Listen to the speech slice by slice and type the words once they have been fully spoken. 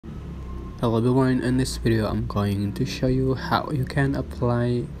Hello everyone, in this video I'm going to show you how you can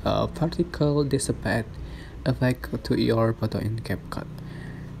apply a particle dissipate effect to your photo in CapCut.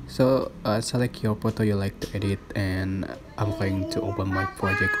 So select your photo you like to edit, and I'm going to open my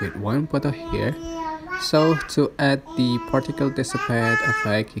project with one photo here. So to add the particle dissipate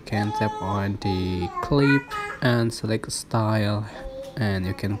effect, you can tap on the clip and select style, and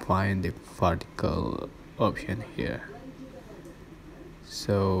you can find the particle option here.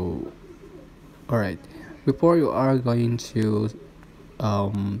 So alright, before you are going to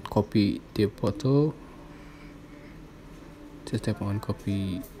copy the photo, just tap on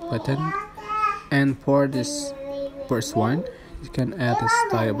copy button, and for this first one you can add a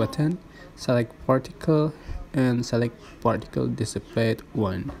style button, select particle and select particle dissipate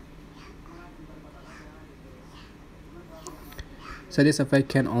 1. So this effect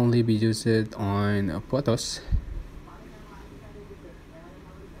can only be used on photos.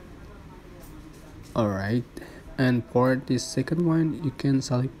 Alright, and for this second one you can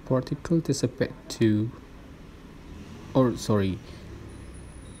select particle dissipate 2, or sorry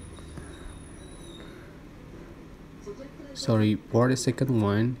for the second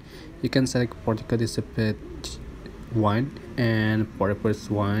one you can select particle dissipate 1, and for the first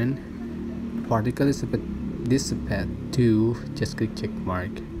one particle dissipate 2, just click check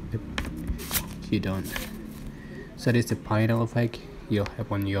mark if you don't. So this is the final effect you'll have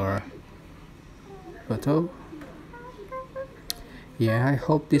on your photo. Yeah, I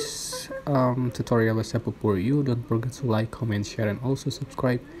hope this tutorial was helpful for you. Don't forget to like, comment, share, and also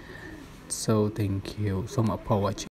subscribe. So thank you so much for watching.